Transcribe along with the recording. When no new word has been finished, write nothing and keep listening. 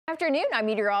Afternoon, I'm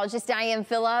meteorologist Diane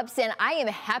Phillips, and I am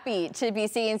happy to be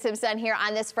seeing some sun here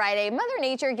on this Friday. Mother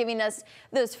Nature giving us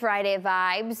those Friday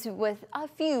vibes with a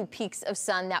few peaks of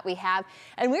sun that we have,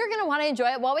 and we're going to want to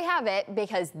enjoy it while we have it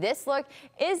because this look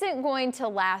isn't going to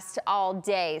last all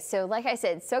day. So like I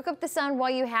said, soak up the sun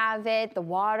while you have it, the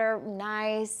water,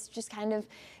 nice, just kind of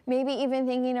maybe even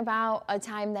thinking about a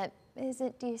time that is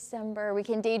it December? We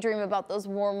can daydream about those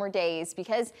warmer days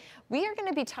because we are going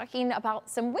to be talking about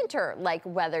some winter-like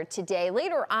weather today.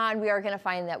 Later on, we are going to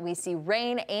find that we see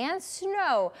rain and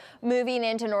snow moving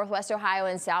into northwest Ohio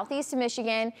and southeast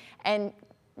Michigan. And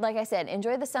like I said,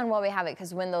 enjoy the sun while we have it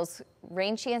because when those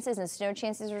rain chances and snow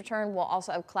chances return, we'll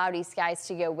also have cloudy skies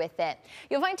to go with it.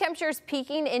 You'll find temperatures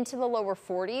peaking into the lower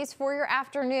 40s for your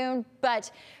afternoon,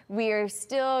 but we're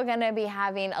still going to be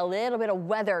having a little bit of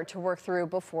weather to work through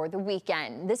before the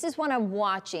weekend. This is what I'm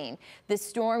watching. This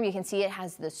storm, you can see it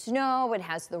has the snow, it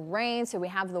has the rain, so we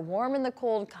have the warm and the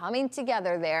cold coming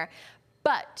together there.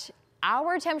 But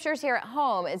our temperatures here at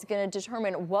home is going to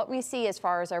determine what we see as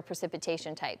far as our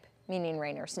precipitation type, meaning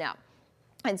rain or snow.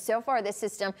 And so far this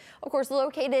system, of course,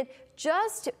 located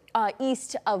just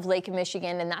east of Lake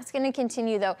Michigan, and that's going to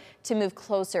continue though to move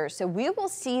closer. So we will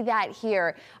see that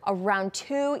here around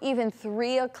 2, even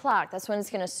 3 o'clock. That's when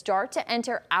it's going to start to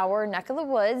enter our neck of the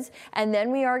woods. And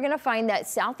then we are going to find that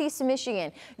southeast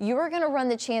Michigan, you are going to run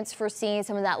the chance for seeing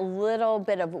some of that little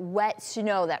bit of wet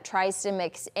snow that tries to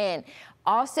mix in.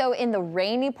 Also in the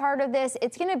rainy part of this,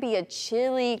 it's going to be a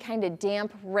chilly kind of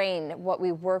damp rain, what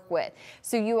we work with.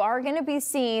 So you are going to be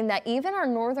seeing that even our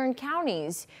northern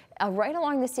counties, right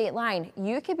along the state line,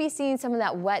 you could be seeing some of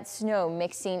that wet snow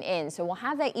mixing in. So we'll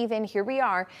have that even, here we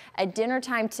are at dinner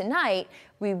time tonight.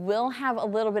 We will have a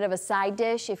little bit of a side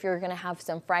dish if you're going to have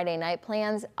some Friday night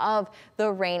plans of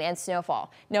the rain and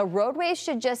snowfall. Now roadways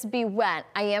should just be wet.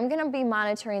 I am going to be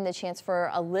monitoring the chance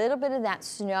for a little bit of that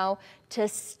snow to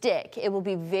stick. It will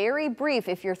be very brief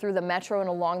if you're through the metro and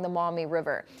along the Maumee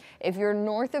River. If you're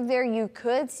north of there, you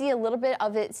could see a little bit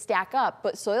of it stack up,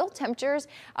 but soil temperatures,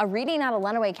 a reading out of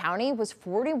Lenawee County was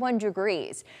 41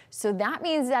 degrees. So that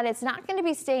means that it's not going to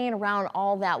be staying around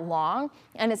all that long,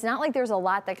 and it's not like there's a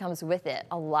lot that comes with it.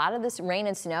 A lot of this rain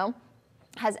and snow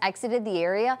has exited the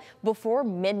area before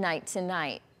midnight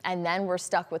tonight, and then we're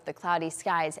stuck with the cloudy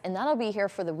skies, and that'll be here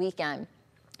for the weekend.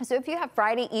 So if you have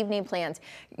Friday evening plans,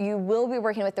 you will be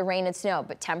working with the rain and snow,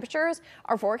 but temperatures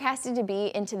are forecasted to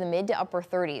be into the mid to upper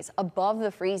 30s, above the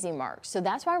freezing mark. So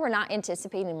that's why we're not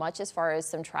anticipating much as far as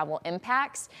some travel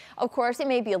impacts. Of course, it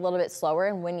may be a little bit slower,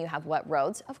 and when you have wet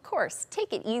roads, of course,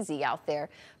 take it easy out there.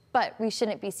 But we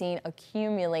shouldn't be seeing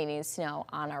accumulating snow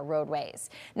on our roadways.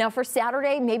 Now for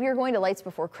Saturday, maybe you're going to lights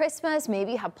before Christmas,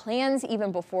 maybe you have plans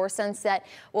even before sunset.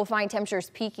 We'll find temperatures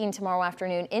peaking tomorrow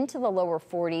afternoon into the lower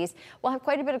 40s. We'll have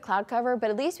quite a bit of cloud cover, but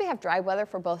at least we have dry weather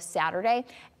for both Saturday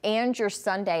and your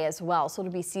Sunday as well, so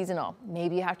it'll be seasonal.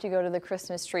 Maybe you have to go to the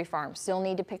Christmas tree farm, still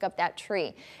need to pick up that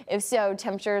tree. If so,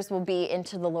 temperatures will be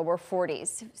into the lower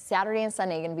 40s. Saturday and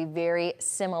Sunday are going to be very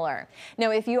similar. Now,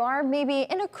 if you are maybe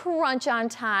in a crunch on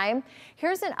time,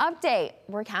 here's an update.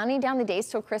 We're counting down the days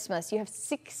till Christmas. You have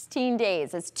 16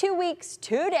 days. It's 2 weeks,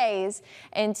 2 days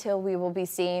until we will be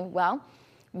seeing, well,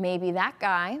 maybe that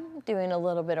guy doing a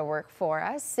little bit of work for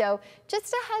us. So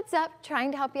just a heads up,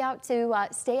 trying to help you out to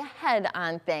stay ahead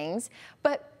on things.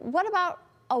 But what about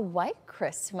a white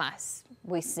Christmas?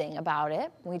 We sing about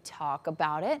it. We talk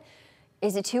about it.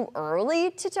 Is it too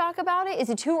early to talk about it? Is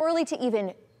it too early to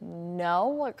even know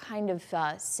what kind of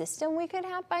system we could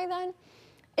have by then?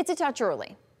 It's a touch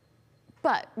early,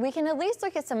 but we can at least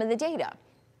look at some of the data.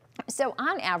 So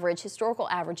on average, historical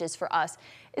averages for us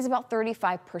is about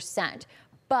 35%.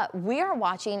 But we are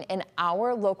watching in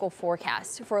our local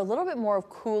forecast for a little bit more of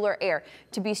cooler air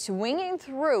to be swinging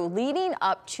through leading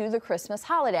up to the Christmas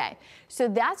holiday. So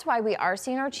that's why we are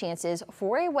seeing our chances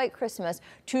for a white Christmas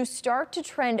to start to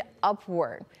trend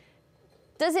upward.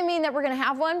 Doesn't mean that we're going to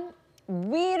have one.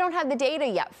 We don't have the data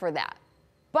yet for that.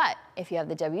 But if you have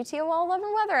the WTOL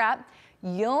 11 weather app,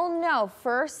 you'll know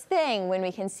first thing when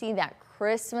we can see that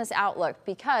Christmas outlook,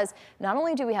 because not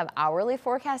only do we have hourly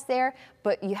forecast there,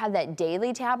 but you have that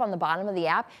daily tab on the bottom of the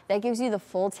app that gives you the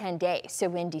full 10 days. So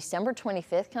when December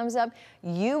 25th comes up,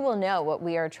 you will know what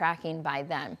we are tracking by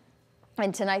then.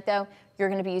 And tonight, though, you're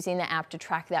going to be using the app to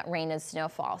track that rain and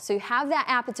snowfall. So you have that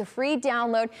app. It's a free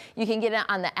download. You can get it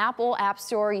on the Apple App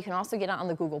Store. You can also get it on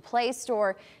the Google Play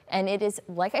Store. And it is,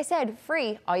 like I said,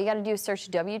 free. All you got to do is search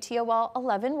WTOL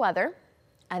 11 weather,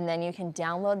 and then you can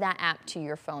download that app to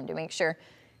your phone to make sure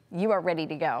you are ready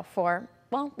to go for,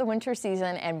 well, the winter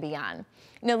season and beyond.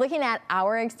 Now, looking at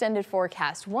our extended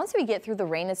forecast, once we get through the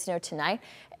rain and snow tonight,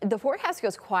 the forecast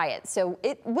goes quiet, so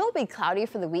it will be cloudy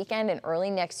for the weekend and early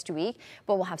next week,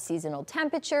 but we'll have seasonal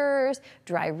temperatures,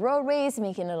 dry roadways,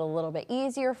 making it a little bit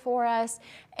easier for us.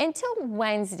 Until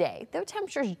Wednesday, though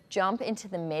temperatures jump into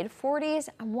the mid 40s,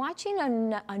 I'm watching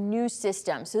a new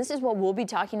system. So this is what we'll be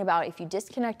talking about if you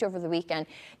disconnect over the weekend.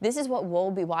 This is what we'll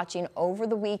be watching over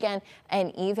the weekend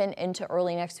and even into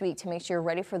early next week to make sure you're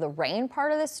ready for the rain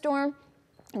part of the storm.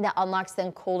 That unlocks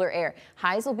then colder air.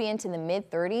 Highs will be into the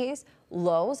mid 30s.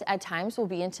 Lows at times will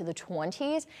be into the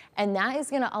 20s, and that is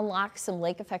going to unlock some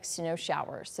lake effect snow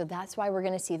showers. So that's why we're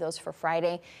going to see those for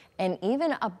Friday and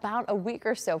even about a week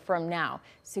or so from now.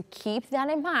 So keep that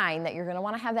in mind that you're going to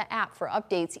want to have that app for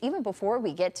updates even before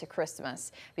we get to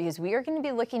Christmas, because we are going to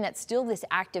be looking at still this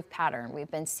active pattern. We've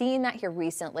been seeing that here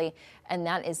recently, and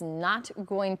that is not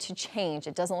going to change.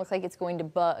 It doesn't look like it's going to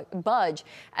budge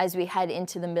as we head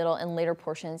into the middle and later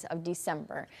portions of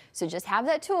December. So just have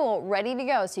that tool ready to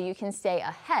go so you can stay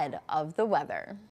ahead of the weather.